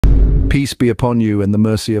Peace be upon you and the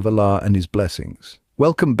mercy of Allah and His blessings.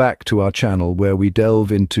 Welcome back to our channel where we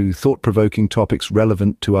delve into thought-provoking topics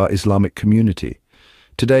relevant to our Islamic community.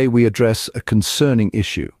 Today we address a concerning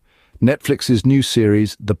issue: Netflix's new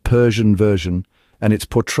series, The Persian Version, and its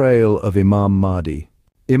portrayal of Imam Mahdi.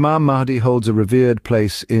 Imam Mahdi holds a revered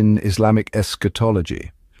place in Islamic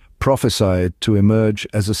eschatology, prophesied to emerge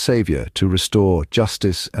as a savior to restore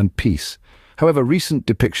justice and peace. However, recent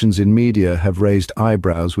depictions in media have raised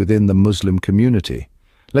eyebrows within the Muslim community.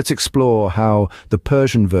 Let's explore how the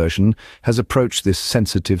Persian version has approached this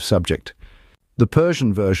sensitive subject. The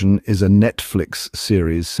Persian version is a Netflix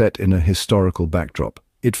series set in a historical backdrop.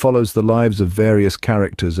 It follows the lives of various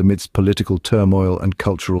characters amidst political turmoil and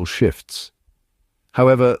cultural shifts.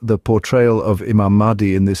 However, the portrayal of Imam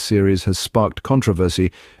Mahdi in this series has sparked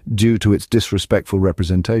controversy due to its disrespectful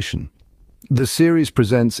representation. The series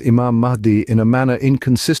presents Imam Mahdi in a manner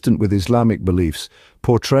inconsistent with Islamic beliefs,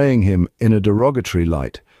 portraying him in a derogatory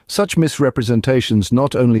light. Such misrepresentations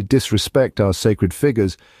not only disrespect our sacred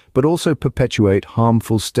figures, but also perpetuate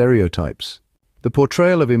harmful stereotypes. The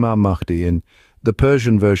portrayal of Imam Mahdi in the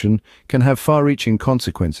Persian version can have far-reaching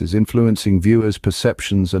consequences, influencing viewers'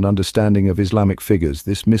 perceptions and understanding of Islamic figures.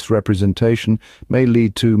 This misrepresentation may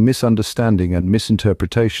lead to misunderstanding and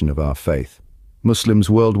misinterpretation of our faith. Muslims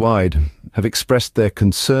worldwide have expressed their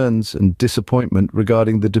concerns and disappointment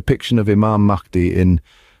regarding the depiction of Imam Mahdi in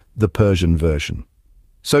the Persian version.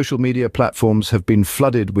 Social media platforms have been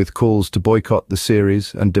flooded with calls to boycott the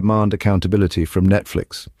series and demand accountability from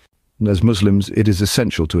Netflix. As Muslims, it is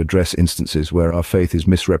essential to address instances where our faith is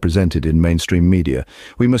misrepresented in mainstream media.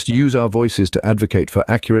 We must use our voices to advocate for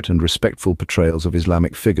accurate and respectful portrayals of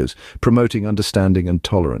Islamic figures, promoting understanding and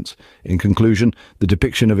tolerance. In conclusion, the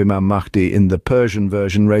depiction of Imam Mahdi in the Persian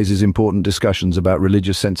version raises important discussions about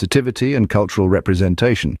religious sensitivity and cultural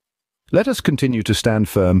representation. Let us continue to stand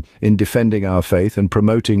firm in defending our faith and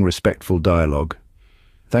promoting respectful dialogue.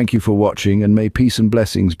 Thank you for watching, and may peace and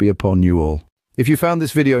blessings be upon you all. If you found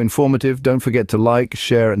this video informative, don't forget to like,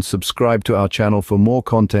 share and subscribe to our channel for more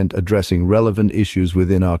content addressing relevant issues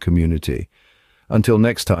within our community. Until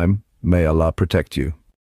next time, may Allah protect you.